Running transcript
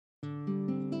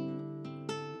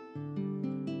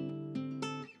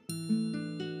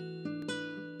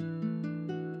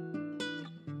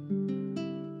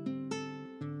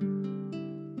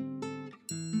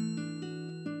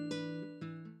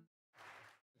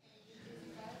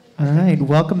All right,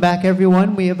 welcome back,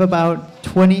 everyone. We have about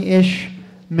 20-ish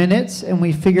minutes, and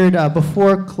we figured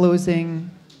before closing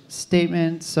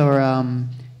statements or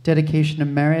dedication of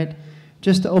merit,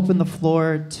 just to open the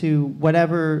floor to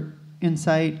whatever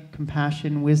insight,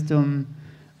 compassion, wisdom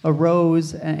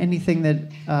arose, anything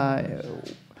that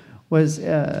was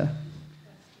kind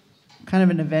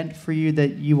of an event for you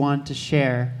that you want to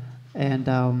share,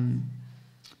 and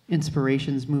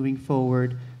inspirations moving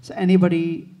forward. So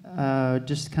anybody,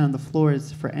 just kind of the floor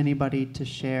is for anybody to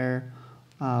share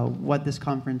what this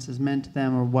conference has meant to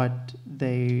them or what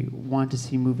they want to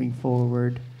see moving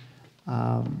forward.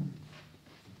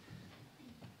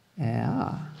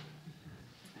 Yeah.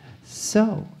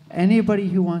 So, anybody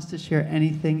who wants to share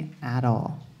anything at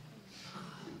all?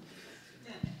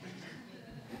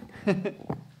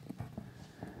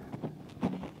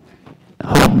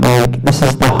 Hot mic. This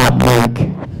is the hot mic.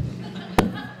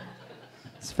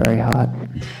 It's very hot.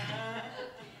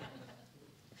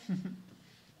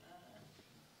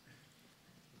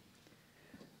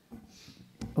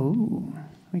 Ooh,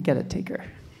 we got a taker.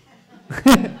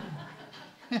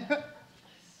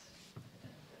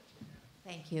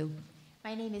 Thank you.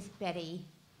 My name is Betty,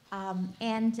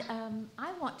 and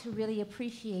I want to really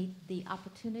appreciate the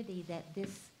opportunity that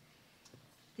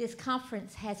this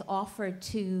conference has offered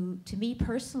to me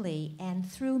personally, and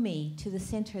through me to the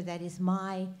center that is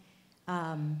my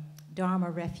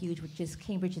Dharma refuge, which is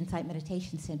Cambridge Insight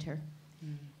Meditation Center,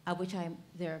 which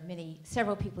there are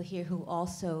several people here who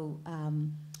also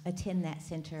attend that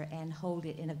center and hold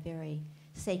it in a very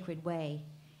sacred way,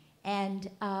 and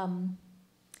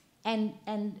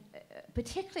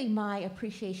particularly my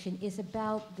appreciation is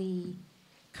about the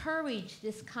courage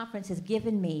this conference has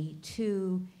given me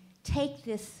to take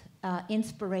this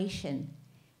inspiration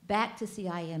back to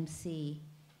CIMC,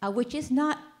 which is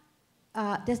not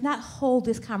does not hold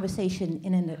this conversation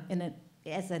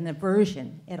as an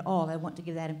aversion at all. I want to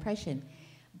give that impression,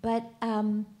 but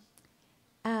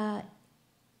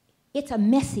it's a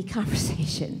messy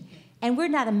conversation, and we're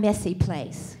not a messy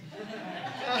place.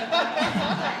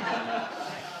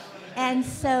 And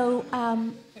so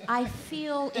I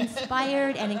feel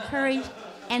inspired and encouraged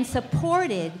and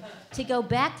supported to go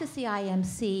back to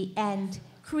CIMC and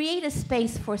create a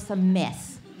space for some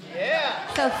mess. Yeah.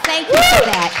 So thank you for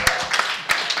that.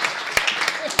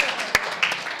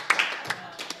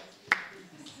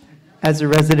 As a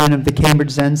resident of the Cambridge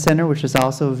Zen Center, which is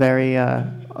also very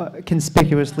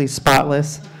conspicuously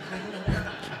spotless,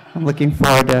 I'm looking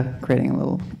forward to creating a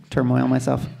little turmoil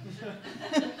myself.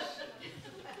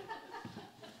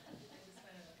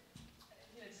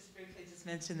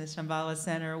 Mention the Shambhala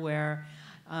Center where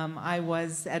I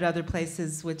was at other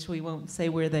places, which we won't say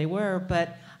where they were,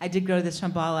 but I did go to the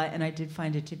Shambhala and I did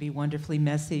find it to be wonderfully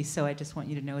messy, so I just want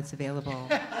you to know it's available.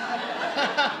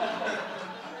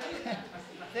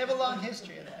 They have a long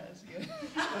history of that. That's good.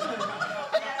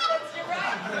 You're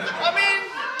right. I mean,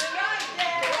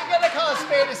 you gotta call a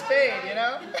spade, you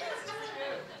know?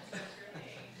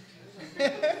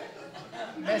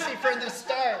 Messy from the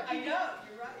start. I know.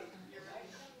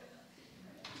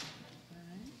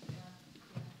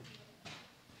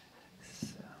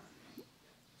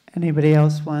 Anybody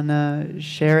else want to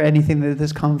share anything that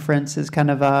this conference has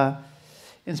kind of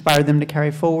inspired them to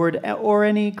carry forward, or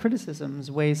any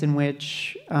criticisms, ways in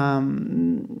which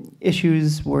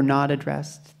issues were not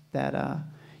addressed that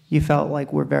you felt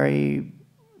like were very,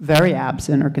 very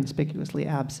absent or conspicuously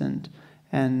absent,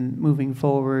 and moving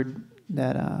forward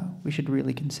that we should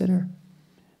really consider?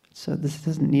 So this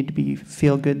doesn't need to be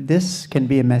feel good. This can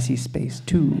be a messy space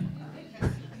too.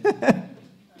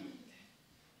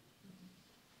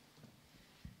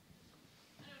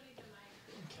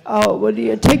 Oh, well, do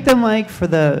you take the mic for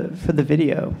the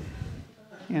video?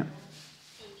 Yeah.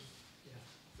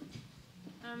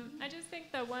 I just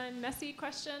think the one messy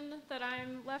question that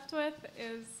I'm left with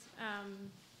is,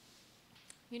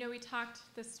 we talked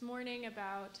this morning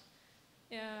about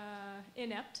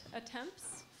inept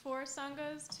attempts for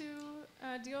sanghas to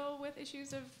deal with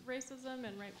issues of racism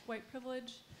and white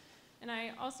privilege, and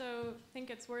I also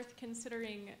think it's worth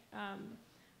considering: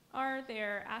 are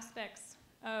there aspects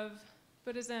of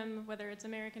Buddhism, whether it's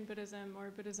American Buddhism or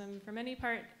Buddhism from any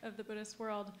part of the Buddhist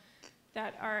world,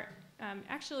 that are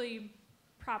actually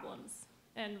problems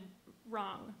and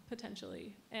wrong,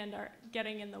 potentially, and are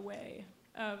getting in the way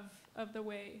of the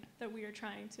way that we are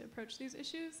trying to approach these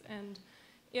issues? And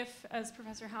if, as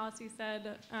Professor Halsey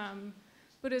said,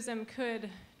 Buddhism could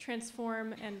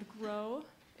transform and grow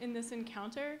in this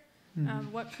encounter,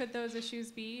 what could those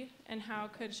issues be, and how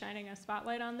could shining a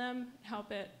spotlight on them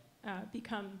help it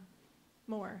become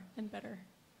more and better?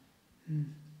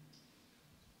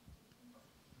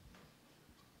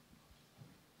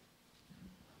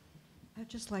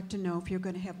 just like to know if you're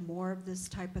going to have more of this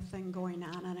type of thing going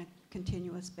on a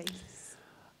continuous basis.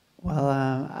 Well,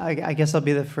 I guess I'll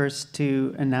be the first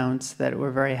to announce that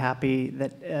we're very happy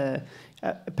that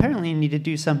apparently you need to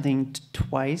do something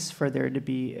twice for it to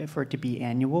be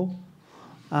annual.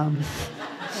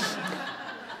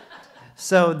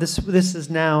 So this is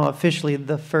now officially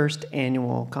the first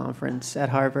annual conference at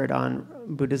Harvard on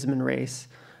Buddhism and Race.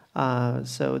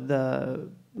 So the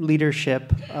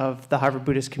leadership of the Harvard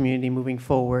Buddhist community moving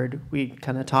forward, we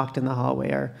kind of talked in the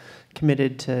hallway, are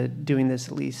committed to doing this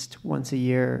at least once a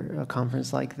year, a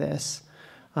conference like this.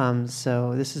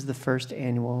 So this is the first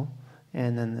annual,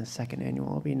 and then the second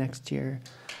annual will be next year.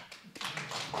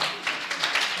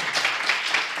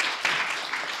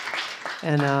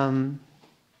 And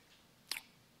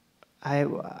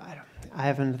I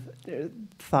haven't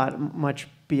thought much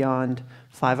beyond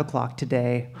 5 o'clock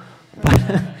today,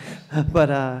 but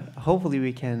hopefully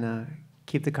we can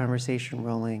keep the conversation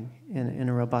rolling in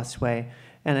a robust way.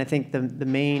 And I think the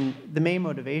main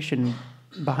motivation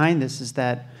behind this is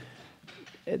that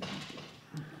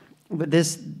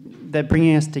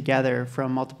bringing us together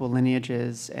from multiple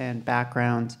lineages and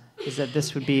backgrounds is that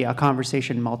this would be a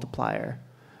conversation multiplier,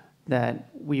 that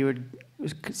we would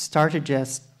start to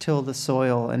just till the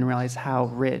soil and realize how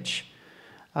rich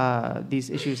these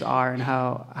issues are and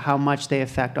how much they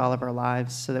affect all of our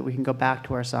lives, so that we can go back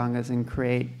to our sanghas and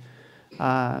create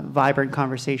vibrant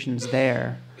conversations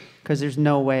there. Because there's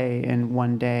no way in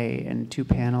one day and 2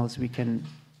 panels we can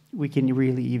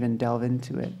really even delve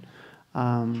into it.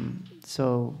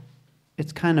 So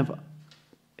it's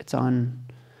on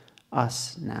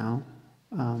us now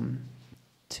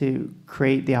to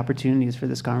create the opportunities for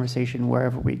this conversation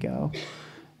wherever we go.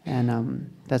 And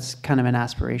that's kind of an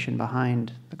aspiration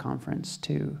behind the conference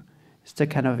too, is to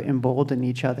kind of embolden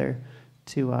each other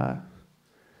to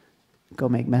go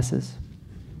make messes.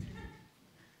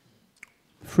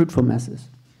 Fruitful messes.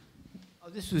 Oh,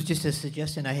 this was just a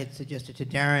suggestion I had suggested to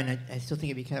Darren. I still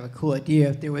think it'd be kind of a cool idea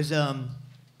if there was, if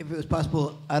it was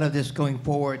possible out of this going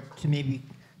forward to maybe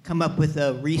come up with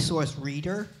a resource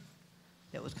reader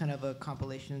that was kind of a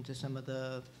compilation into some of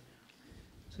the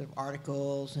sort of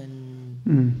articles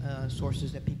and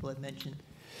sources that people had mentioned.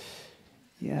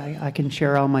 Yeah, I can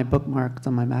share all my bookmarks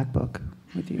on my MacBook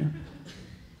with you.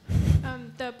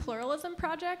 The Pluralism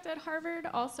Project at Harvard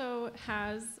also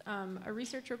has a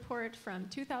research report from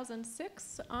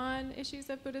 2006 on issues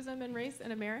of Buddhism and race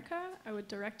in America. I would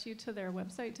direct you to their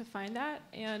website to find that.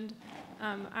 And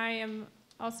I am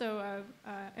also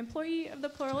an employee of the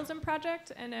Pluralism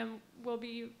Project, and will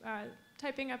be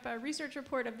typing up a research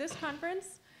report of this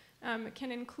conference.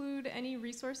 Can include any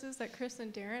resources that Chris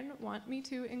and Darren want me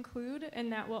to include,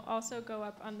 and that will also go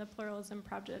up on the Pluralism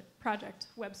Project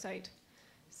website.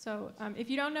 So if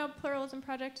you don't know Pluralism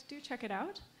Project, do check it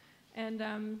out.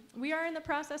 And we are in the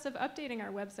process of updating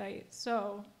our website,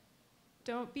 so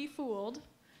don't be fooled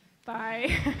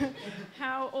by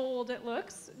how old it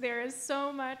looks. There is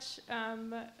so much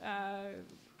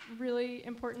really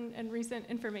important and recent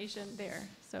information there,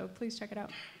 so please check it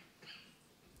out.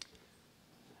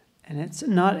 And it's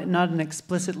not an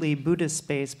explicitly Buddhist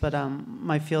space, but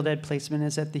my field ed placement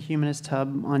is at the Humanist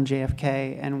Hub on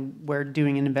JFK, and we're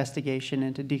doing an investigation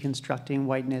into deconstructing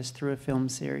whiteness through a film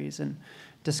series and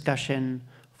discussion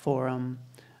forum,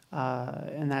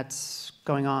 and that's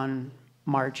going on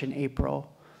March and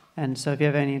April. And so if you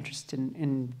have any interest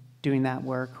in doing that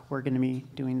work, we're going to be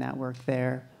doing that work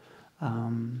there.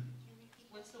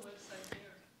 What's the website there?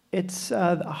 It's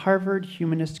the Harvard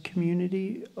Humanist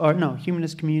Community, or no,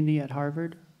 Humanist Community at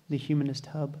Harvard, the Humanist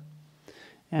Hub.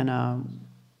 And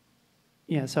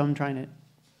yeah, so I'm trying to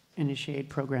initiate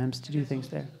programs to do things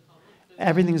there.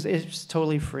 It's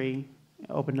totally free,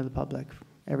 open to the public,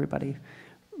 everybody.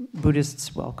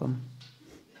 Buddhists welcome.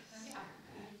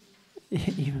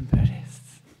 Even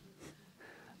Buddhists.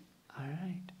 All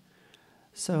right.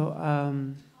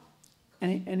 So,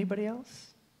 anybody else?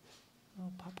 A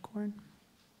little popcorn?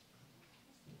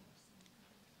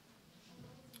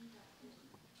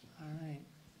 All right.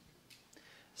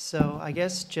 So I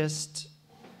guess just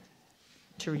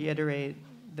to reiterate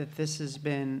that this has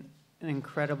been an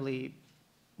incredibly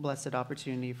blessed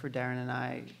opportunity for Darren and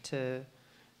I to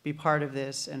be part of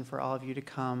this, and for all of you to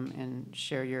come and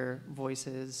share your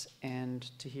voices and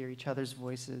to hear each other's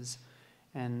voices.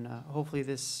 And hopefully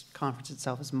this conference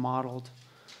itself has modeled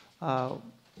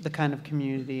the kind of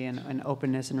community and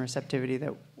openness and receptivity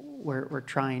that we're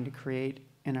trying to create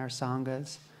in our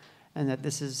sanghas, and that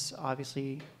this is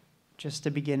obviously just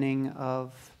the beginning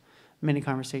of many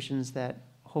conversations that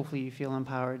hopefully you feel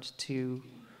empowered to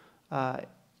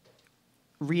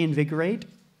reinvigorate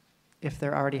if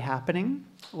they're already happening,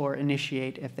 or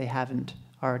initiate if they haven't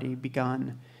already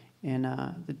begun in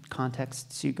the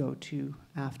contexts you go to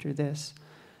after this.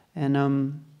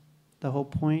 And the whole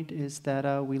point is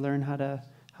that we learn how to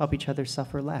help each other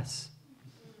suffer less.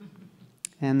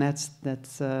 And that's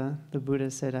the Buddha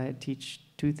said, I teach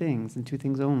two things, and two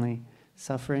things only: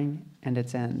 suffering and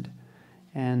its end.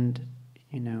 And,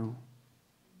 you know,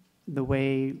 the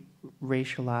way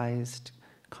racialized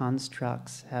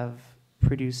constructs have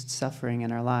produced suffering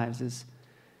in our lives is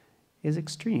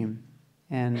extreme.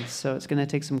 And so it's going to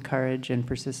take some courage and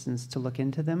persistence to look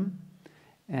into them.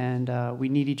 And we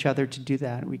need each other to do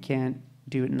that. We can't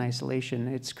do it in isolation.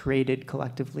 It's created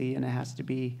collectively, and it has to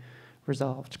be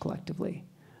resolved collectively.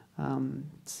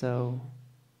 So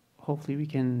hopefully we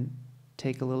can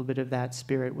take a little bit of that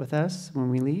spirit with us when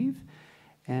we leave,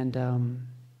 and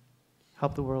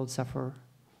help the world suffer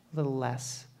a little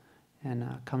less, and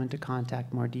come into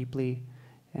contact more deeply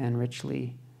and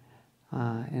richly,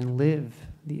 and live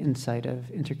the insight of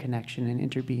interconnection and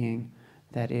interbeing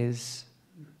that is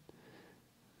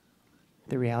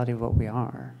the reality of what we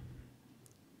are,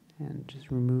 and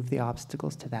just remove the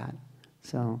obstacles to that.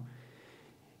 So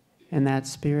in that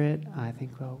spirit, I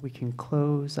think, well, we can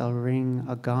close. I'll ring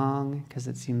a gong, because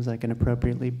it seems like an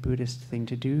appropriately Buddhist thing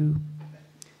to do.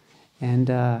 And,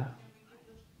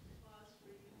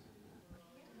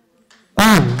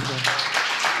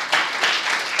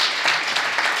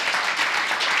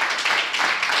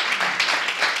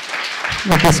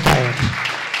 let this guy.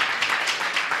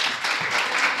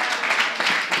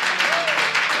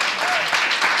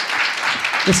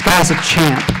 This guy's a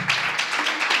champ.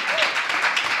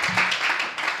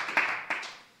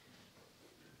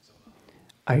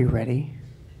 Are you ready?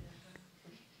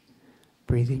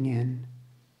 Breathing in,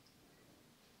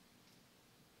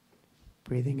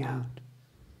 breathing out.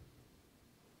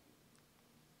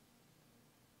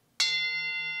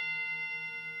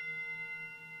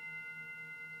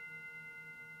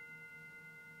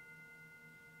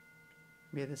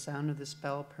 May the sound of this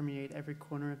bell permeate every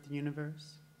corner of the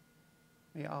universe.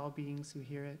 May all beings who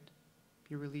hear it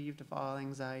be relieved of all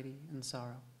anxiety and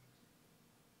sorrow.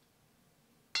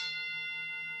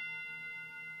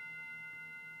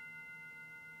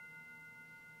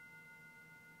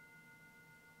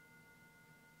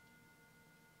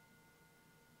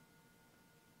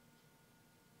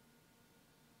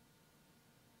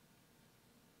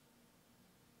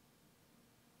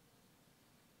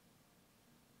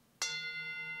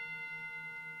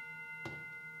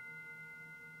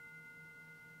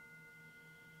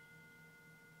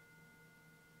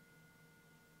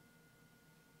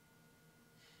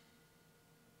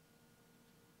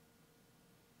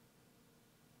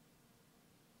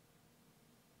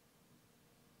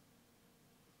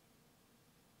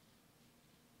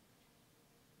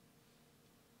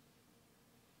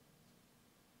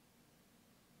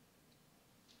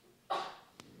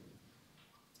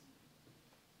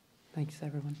 Thanks,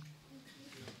 everyone.